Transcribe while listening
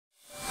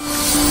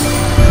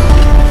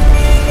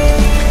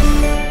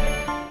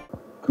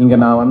இங்கே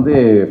நான் வந்து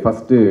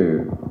ஃபஸ்ட்டு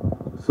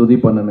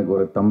சுதீப் அண்ணனுக்கு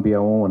ஒரு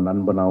தம்பியாகவும் ஒரு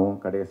நண்பனாகவும்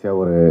கடைசியாக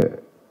ஒரு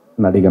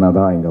நடிகனாக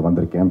தான் இங்கே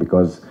வந்திருக்கேன்.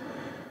 பிகாஸ்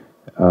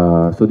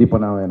சுதீப்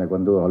அண்ணா எனக்கு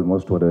வந்து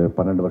ஆல்மோஸ்ட் ஒரு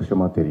 12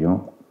 வருஷமாக தெரியும்.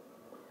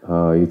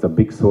 It's a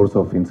big source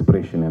of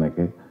inspiration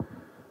எனக்கு.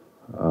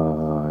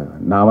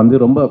 நான் வந்து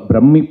ரொம்ப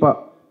பிரமிப்பாக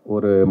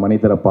ஒரு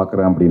மனிதரை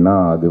பார்க்குறேன் அப்படின்னா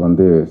அது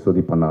வந்து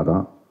சுதீப் அண்ணா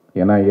தான்.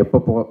 ஏன்னா எப்போ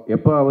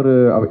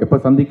எப்போ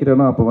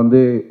சந்திக்கிறேனோ அப்போ வந்து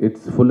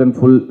it's full and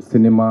full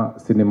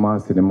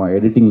cinema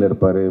எடிட்டிங்கில்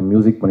இருப்பார்,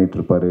 மியூசிக்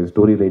பண்ணிகிட்ருப்பார்,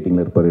 ஸ்டோரி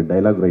ரைட்டிங்கில் இருப்பார்,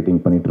 டைலாக் ரைட்டிங்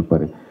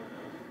பண்ணிகிட்ருப்பார்,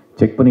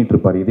 செக்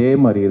பண்ணிகிட்ருப்பார். இதே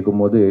மாதிரி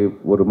இருக்கும்போது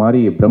ஒரு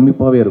மாதிரி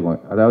பிரமிப்பாகவே இருக்கும்.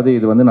 அதாவது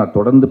இது வந்து நான்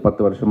தொடர்ந்து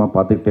 10 வருஷமாக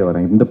பார்த்துக்கிட்டே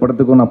வரேன். இந்த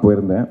படத்துக்கும் நான்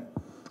போயிருந்தேன்.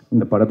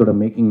 இந்த படத்தோட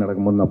மேக்கிங்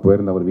நடக்கும்போது நான்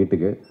போயிருந்தேன் அவர்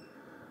வீட்டுக்கு.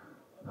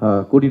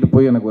 கூட்டிகிட்டு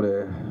போய் எனக்கு ஒரு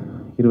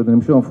 20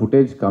 நிமிஷம்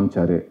ஃபுட்டேஜ்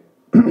காமிச்சார்.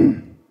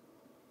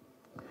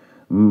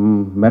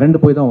 மிரண்டு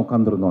போய் தான்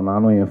உட்காந்துருந்தோம்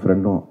நானும் என்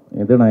ஃப்ரெண்டும்.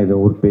 நான் இது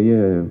ஒரு பெரிய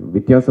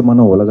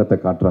வித்தியாசமான உலகத்தை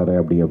காட்டுறாரு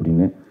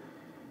அப்படின்னு.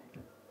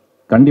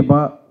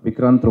 கண்டிப்பாக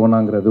விக்ராந்த்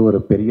ரோனாங்கிறது ஒரு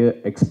பெரிய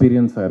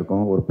எக்ஸ்பீரியன்ஸாக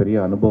இருக்கும், ஒரு பெரிய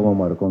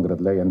அனுபவமாக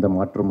இருக்குங்கிறதுல எந்த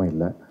மாற்றமும்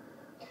இல்லை.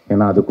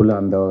 ஏன்னா அதுக்குள்ளே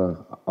அந்த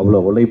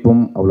அவ்வளோ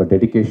உழைப்பும் அவ்வளோ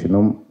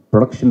டெடிக்கேஷனும்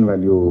ப்ரொடக்ஷன்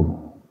வேல்யூ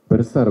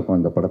பெருசாக இருக்கும்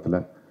இந்த படத்தில்.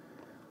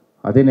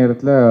 அதே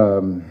நேரத்தில்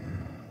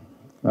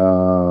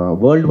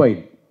world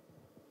wide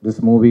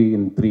this movie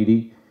in 3D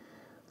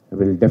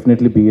will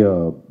definitely be a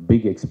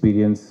big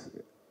experience,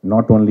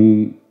 not only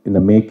in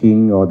the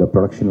making or the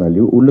production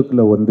value.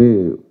 உள்ளுக்குள்ள வந்து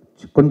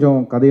கொஞ்சம்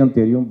கதையும்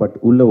தெரியும், பட்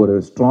உள்ள ஒரு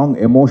ஸ்ட்ராங்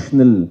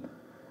எமோஷனல்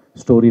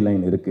ஸ்டோரி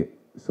லைன் இருக்குது.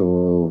 So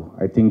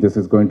I think this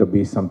is going to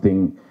be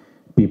something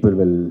people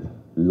will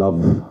love.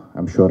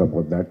 I'm sure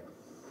about that.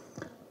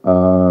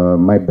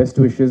 My best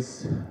wishes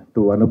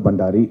to Anup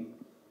Bandari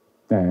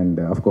and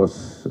of course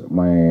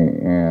my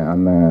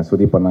அண்ணன்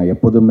சுதீப் அண்ணா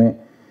எப்போதுமே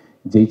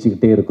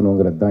ஜெயிச்சுக்கிட்டே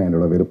இருக்கணுங்கிறது தான்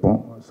என்னோட விருப்பம்.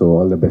 So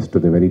all the best to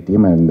the very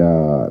team and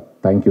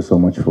thank you so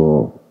much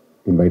for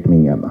invite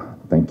மீங்க Anna.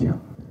 Thank you.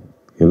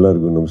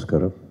 எல்லாருக்கும்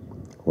நமஸ்காரம்,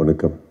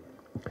 வணக்கம்.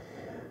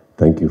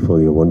 Thank you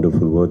for your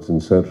wonderful words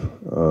and sir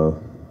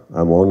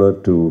I'm honoured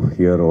to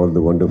hear all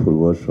the wonderful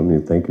words from you.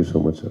 Thank you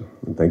so much sir.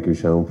 Thank you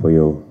Sham for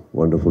your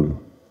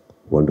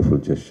wonderful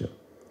gesture.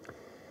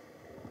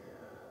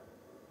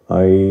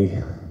 I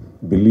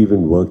believe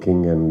in working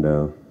and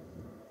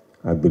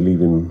I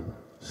believe in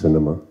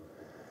cinema.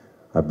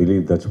 I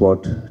believe that's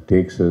what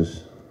takes us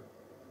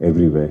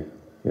everywhere,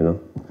 you know.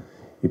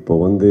 இப்போ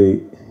வந்து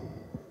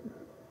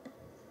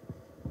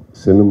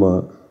cinema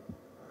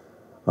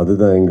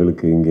அதுதான்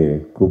எங்களுக்கு இங்கே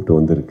கூப்பிட்டு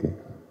வந்திருக்கு.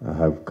 I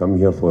have come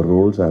here for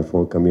roles, I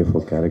have come here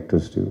for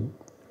characters too.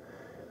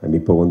 And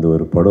இப்போ வந்து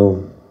ஒரு படம்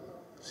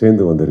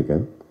சேர்ந்து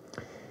வந்திருக்கேன்.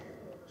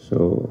 ஸோ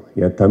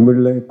என்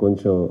தமிழில்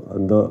கொஞ்சம்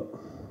அந்த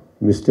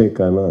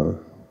மிஸ்டேக்கான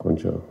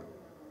கொஞ்சம்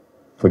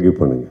forgive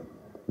பண்ணுங்க.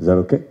 Is that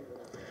okay?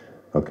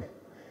 Okay.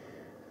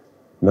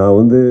 நான்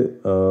வந்து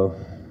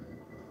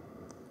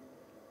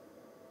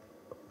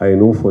I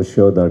know for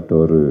sure that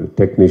ஒரு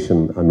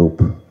டெக்னீஷியன்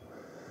அனூப்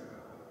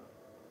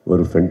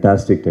ஒரு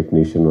ஃபென்டாஸ்டிக்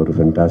டெக்னீஷியன், ஒரு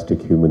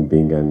ஃபென்டாஸ்டிக் ஹியூமன்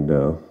பீயிங் அண்ட்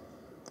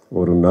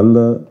ஒரு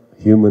நல்ல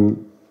human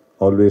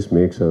always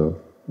maths a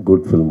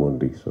good film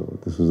only. So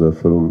this is a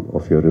film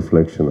of your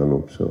reflection,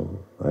 Anup. So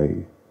I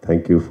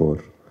thank you for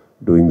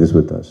doing this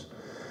with us.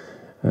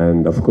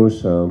 And of course,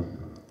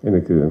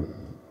 எனக்கு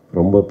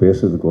ரொம்ப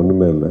பேசுறதுக்கு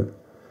ஒன்றுமே இல்லை.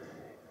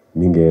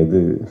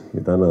 நீங்கள்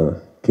இதான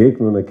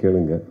கேட்கணுன்னு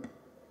கேளுங்க.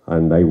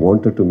 And I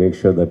wanted to make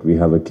sure that we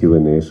have a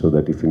Q&A so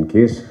that if in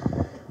case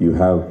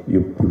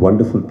you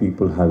wonderful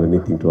people have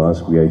anything to ask,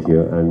 we are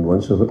here. And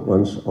once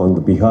on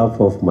the behalf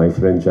of my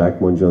friend Jack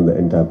Monjo and the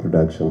entire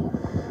production,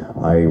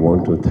 I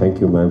want to thank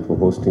you, man, for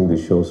hosting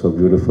this show so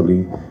beautifully.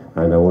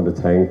 And I want to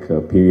thank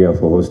PVR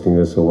for hosting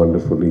us so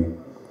wonderfully.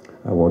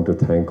 I want to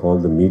thank all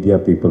the media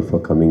people for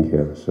coming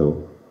here. So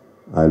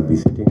I'll be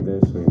sitting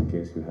there, so in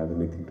case you have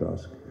anything to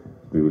ask,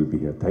 we will be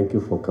here. Thank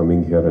you for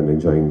coming here and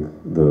enjoying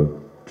the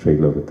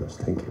trailer with us.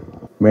 Thank you.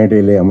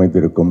 மேடையிலே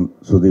அமைந்திருக்கும்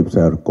சுதீப்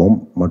சாருக்கும்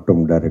மற்றும்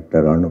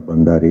director அனுப்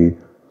பந்தாரி,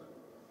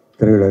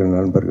 திரையுலக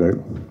நண்பர்கள்,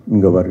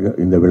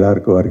 இந்த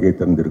விழாவுக்கு வருகை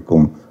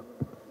தந்திருக்கும்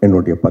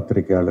என்னுடைய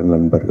பத்திரிகையாளர்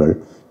நண்பர்கள்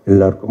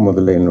எல்லாருக்கும்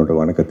முதல்ல என்னோடய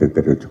வணக்கத்தை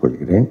தெரிவித்துக்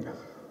கொள்கிறேன்.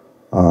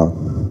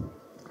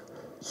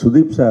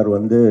 சுதீப் சார்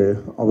வந்து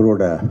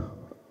அவரோட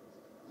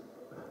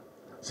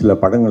சில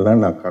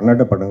படங்கள்லாம் நான்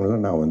கன்னட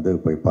படங்கள்லாம் நான் வந்து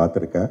போய்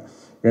பார்த்துருக்கேன்.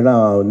 ஏன்னா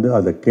வந்து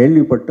அதை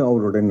கேள்விப்பட்டு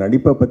அவருடைய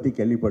நடிப்பை பற்றி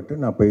கேள்விப்பட்டு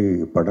நான் போய்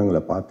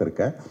படங்களை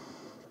பார்த்துருக்கேன்.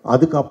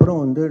 அதுக்கப்புறம்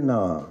வந்து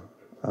நான்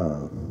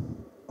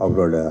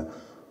அவரோட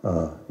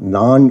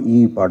நான்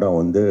படம்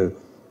வந்து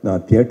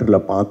நான்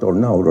தியேட்டரில் பார்த்த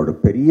உடனே அவரோட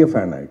பெரிய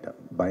ஃபேன் ஆகிட்டேன்,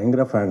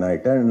 பயங்கர ஃபேன்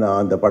ஆகிட்டேன்.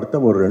 நான் அந்த படத்தை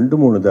ஒரு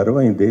 2-3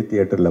 தடவை இதே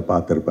தியேட்டரில்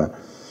பார்த்துருப்பேன்.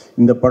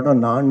 இந்த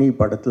படம் நான்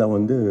படத்தில்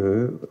வந்து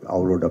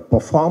அவரோட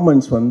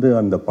பர்ஃபார்மன்ஸ் வந்து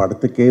அந்த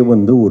படத்துக்கே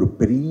வந்து ஒரு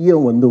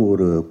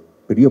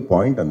பெரிய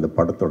பாயிண்ட் அந்த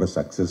படத்தோட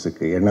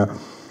சக்ஸஸுக்கு. ஏன்னா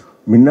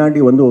முன்னாடி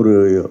வந்து ஒரு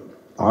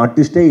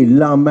ஆர்டிஸ்டே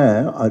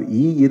இல்லாமல்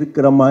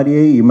இருக்கிற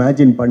மாதிரியே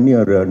இமேஜின் பண்ணி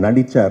அவர்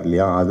நடித்தார்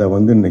இல்லையா, அதை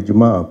வந்து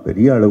நிஜமாக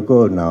பெரிய அளவுக்கு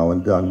நான்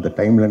வந்து அந்த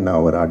டைமில் நான்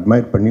அவரை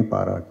அட்மையர் பண்ணி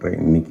பாராட்டுறேன்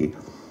இன்றைக்கி.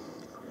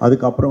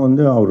 அதுக்கப்புறம்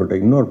வந்து அவரோட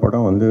இன்னொரு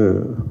படம் வந்து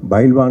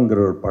பைல்வான்கிற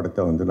ஒரு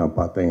படத்தை வந்து நான்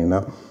பார்த்தேன். ஏன்னா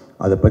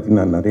அதை பற்றி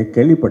நான் நிறைய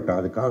கேள்விப்பட்டேன்.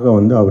 அதுக்காக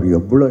வந்து அவர்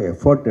எவ்வளோ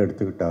எஃபர்ட்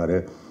எடுத்துக்கிட்டாரு,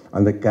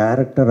 அந்த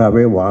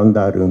கேரக்டராகவே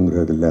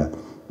வாழ்ந்தாருங்கிறதுல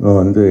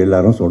வந்து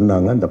எல்லாரும்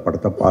சொன்னாங்க. அந்த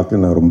படத்தை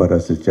பார்த்து நான் ரொம்ப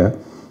ரசித்தேன்.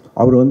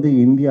 அவர் வந்து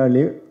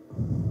இந்தியாவிலே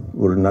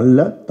ஒரு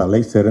நல்ல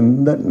தலை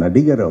சிறந்த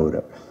நடிகர், அவர்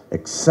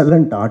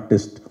எக்ஸலண்ட்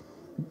ஆர்டிஸ்ட்.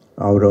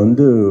 அவரை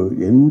வந்து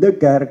எந்த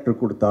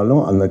கேரக்டர்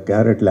கொடுத்தாலும் அந்த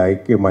கேரக்டரில்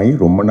ஐக்கியமாகி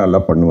ரொம்ப நல்லா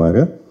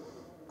பண்ணுவார்.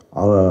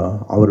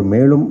 அவர்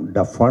மேலும்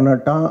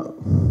டெஃபினட்டாக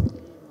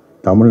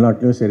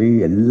தமிழ்நாட்டிலையும் சரி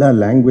எல்லா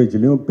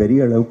லாங்குவேஜ்லேயும்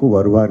பெரிய அளவுக்கு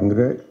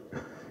வருவாருங்கிற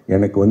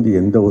எனக்கு வந்து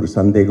எந்த ஒரு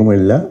சந்தேகமும்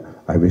இல்லை.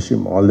 I wish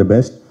him all the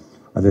best.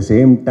 At the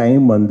same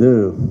time வந்து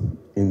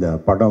இந்த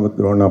படம்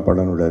ரோனா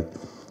படனோட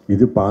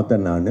இது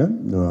பார்த்தேன் நான்.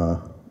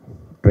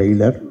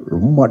 ட்ரெய்லர்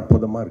ரொம்ப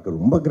அற்புதமாக இருக்குது,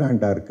 ரொம்ப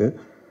கிராண்டாக இருக்குது,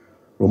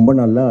 ரொம்ப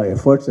நல்லா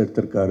எஃபர்ட்ஸ்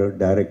எடுத்திருக்காரு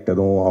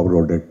டைரக்டரும்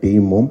அவரோட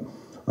டீமும்.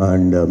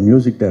 அண்ட்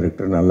மியூசிக்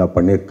டைரக்டர் நல்லா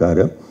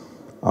பண்ணியிருக்காரு.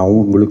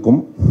 அவங்களுக்கும்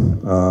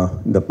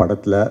இந்த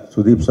படத்தில்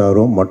சுதீப்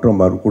சாரும்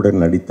மற்றும் அவர் கூட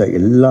நடித்த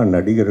எல்லா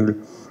நடிகர்கள்,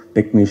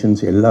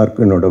 டெக்னீஷியன்ஸ்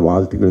எல்லாருக்கும் என்னோடய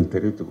வாழ்த்துக்கள்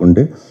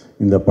தெரிவித்துக்கொண்டு,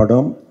 இந்த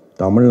படம்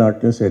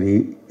தமிழ்நாட்டிலும் சரி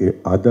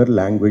அதர்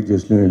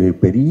லாங்குவேஜஸ்லையும்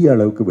பெரிய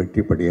அளவுக்கு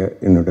வெற்றிப்படைய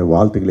என்னோடய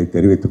வாழ்த்துக்களை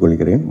தெரிவித்துக்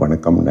கொள்கிறேன்.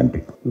 வணக்கம்,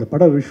 நன்றி. இந்த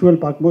படம்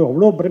விஷுவல் பார்க்கும்போது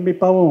அவ்வளோ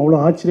பிரமிப்பாகவும்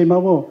அவ்வளோ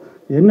ஆச்சரியமாகவும்,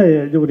 என்ன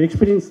இது ஒரு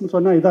எக்ஸ்பீரியன்ஸ்னு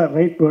சொன்னால் இதான்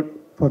right word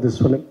for this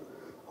film.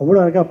 அவ்வளோ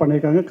அழகாக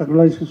பண்ணியிருக்காங்க.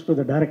 Congratulations to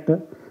the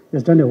director,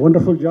 is done a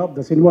wonderful job.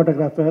 The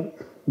cinematographer,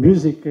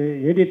 music,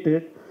 edit.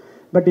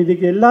 But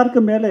இதுக்கு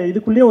எல்லாருக்கும் மேலே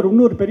இதுக்குள்ளேயே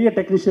இன்னொரு பெரிய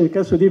டெக்னீஷியன்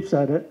இருக்க சுதீப்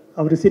சார்.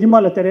 அவர்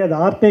சினிமாவில் தெரியாது,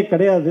 ஆர்ட்டே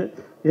கிடையாது,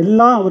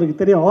 எல்லாம் அவருக்கு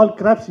தெரியும். ஆல்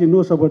கிராஃப்ட்ஸ்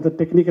இன்னும் அபவுட்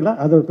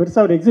டெக்னிக்கலாக அதை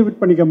பெருசாக அவர் எக்ஸிபிட்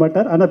பண்ணிக்க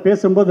மாட்டார். ஆனால்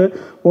பேசும்போது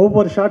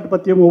ஒவ்வொரு ஷாட்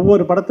பற்றியும்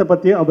ஒவ்வொரு படத்தை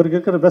பற்றியும் அவருக்கு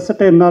இருக்கிற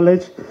வெர்சடைல்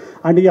நாலேஜ்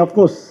அண்ட்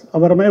அஃப்கோர்ஸ்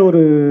அவருமே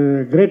ஒரு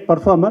கிரேட்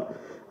பர்ஃபார்மர்.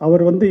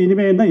 அவர் வந்து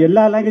இனிமேல் என்ன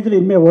எல்லா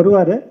லாங்குவேஜிலும் இனிமேல்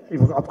வருவார்.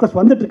 அஃப்கோர்ஸ்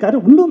வந்துட்டுருக்காரு.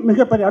 இன்னும்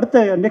மிகப்பெரிய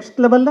அடுத்த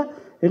நெக்ஸ்ட் லெவலில்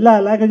எல்லா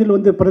லாங்குவேஜிலும்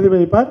வந்து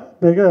பிரதிபலிப்பார்,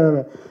 மிக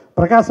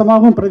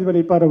பிரகாசமாகவும்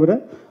பிரதிபலிப்பார் அவர்.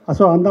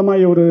 ஸோ அந்த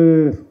மாதிரி ஒரு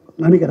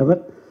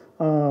நினைக்கிறவர்.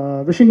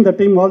 Wishing the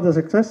team all the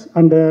success.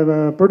 And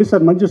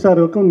producer மஞ்சு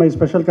சாருக்கும் my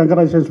special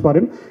congratulations for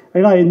him.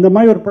 ஏன்னா இந்த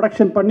மாதிரி ஒரு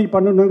ப்ரொடக்ஷன்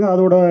பண்ணணுங்க,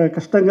 அதோட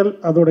கஷ்டங்கள்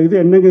அதோட இது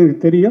என்னங்க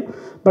தெரியும்.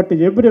 பட்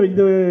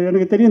இது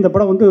எனக்கு தெரியும், இந்த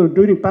படம் வந்து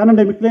டியூரிங்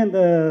பேண்டமிக்லேயே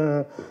இந்த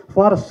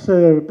ஃபாரஸ்ட்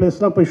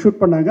பிளேஸ்லாம் போய்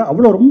ஷூட் பண்ணாங்க.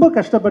 அவ்வளோ ரொம்ப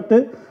கஷ்டப்பட்டு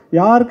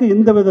யாருக்கும்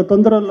எந்த வித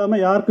தொந்தரவு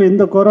இல்லாமல், யாருக்கும்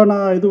எந்த கொரோனா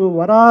இது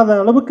வராத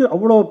அளவுக்கு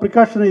அவ்வளோ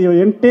ப்ரிகாஷனை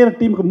என்டையர்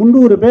டீமுக்கு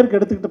 300 பேருக்கு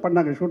எடுத்துக்கிட்டு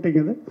பண்ணாங்க ஷூட்டிங்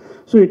இது.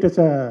 ஸோ இட்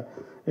இஸ்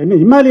என்ன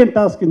இமாலயன்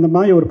டாஸ்க் இந்த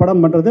மாதிரி ஒரு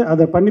படம் பண்ணுறது.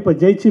 அதை பண்ணி இப்போ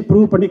ஜெயிச்சு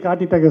ப்ரூவ் பண்ணி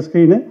காட்டிட்டாங்க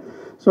ஸ்க்ரீனு.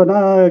 ஸோ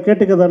நான்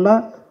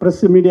கேட்டுக்கிறதெல்லாம்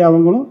ப்ரெஸ் மீடியா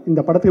அவங்களும்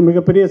இந்த படத்துக்கு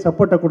மிகப்பெரிய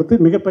சப்போர்ட்டை கொடுத்து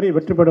மிகப்பெரிய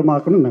வெற்றி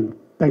படமாக்கணும்னு நம்புறேன்.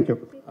 தேங்க்யூ.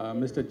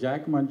 மிஸ்டர்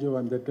ஜாக் மஞ்சு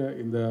வந்துட்டு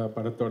இந்த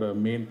படத்தோட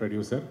மெயின்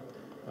ப்ரொடியூசர்,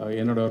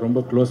 என்னோட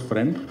ரொம்ப க்ளோஸ்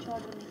ஃப்ரெண்ட்.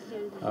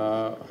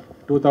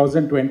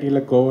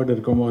 2020 கோவிட்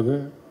இருக்கும்போது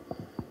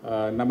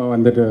நம்ம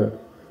வந்துட்டு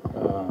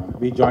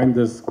வி ஜாயின்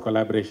திஸ்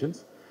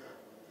கொலாபரேஷன்ஸ்.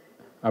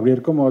 அப்படி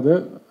இருக்கும்போது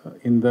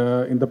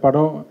இந்த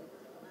படம்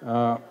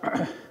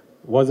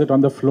was it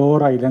on the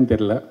floor இல்லைன்னு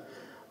தெரில,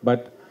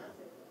 பட்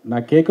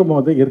நான் கேட்கும்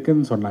போது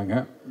இருக்குன்னு சொன்னாங்க.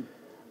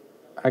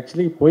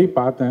 ஆக்சுவலி போய்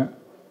பார்த்தேன்.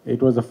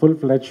 It was a full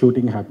ஃப்ளெட்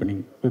shooting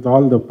happening with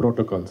all the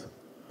protocols.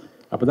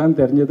 அப்போ தான்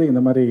தெரிஞ்சது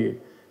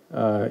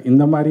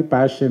இந்த மாதிரி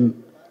பேஷன்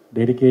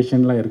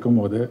டெடிக்கேஷன்லாம்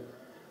இருக்கும்போது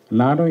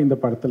நானும் இந்த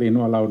படத்தில்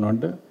involve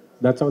ஆகணுன்ட்டு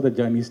that's how the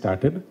journey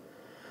started.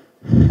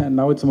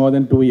 Now it's more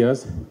then 2 years.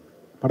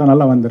 படம்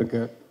நல்லா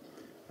வந்திருக்கு.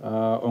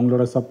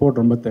 உங்களோட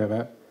சப்போர்ட் ரொம்ப தேவை.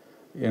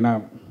 ஏன்னா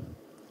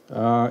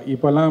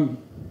இப்போல்லாம்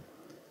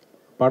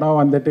படம்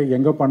வந்துட்டு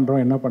எங்கே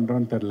பண்ணுறோம் என்ன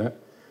பண்ணுறோன்னு தெரில,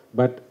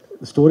 பட்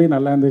ஸ்டோரி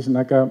நல்லா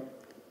இருந்துச்சுனாக்கா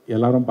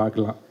எல்லோரும்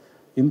பார்க்கலாம்.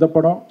 இந்த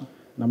படம்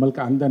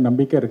நம்மளுக்கு அந்த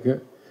நம்பிக்கை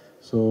இருக்குது.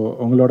 ஸோ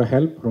உங்களோட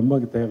ஹெல்ப் ரொம்ப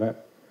தேவை.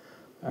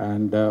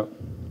 And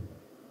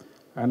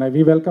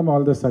we welcome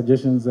all the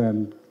suggestions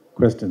and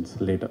questions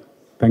later.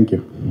 Thank you.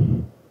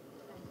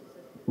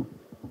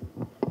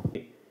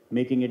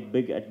 Making it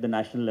big at the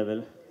national level.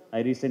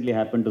 I recently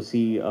happened to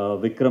see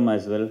Vikram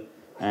as well,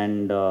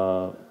 and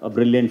a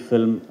brilliant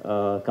film,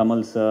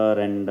 Kamal sir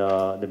and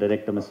the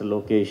director Mr.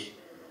 Lokesh,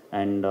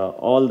 and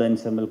all the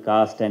ensemble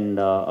cast, and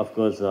of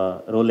course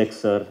Rolex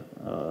sir,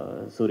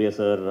 Surya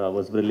sir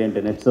was brilliant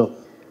in it. So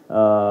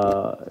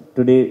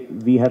today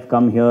we have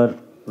come here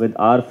with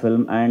our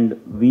film, and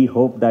we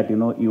hope that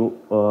you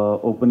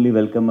openly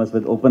welcome us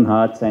with open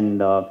hearts and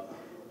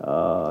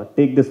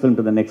take this film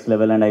to the next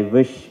level. And I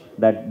wish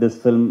that this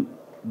film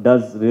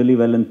does really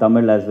well in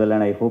Tamil as well,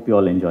 and I hope you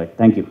all enjoy.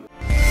 Thank you.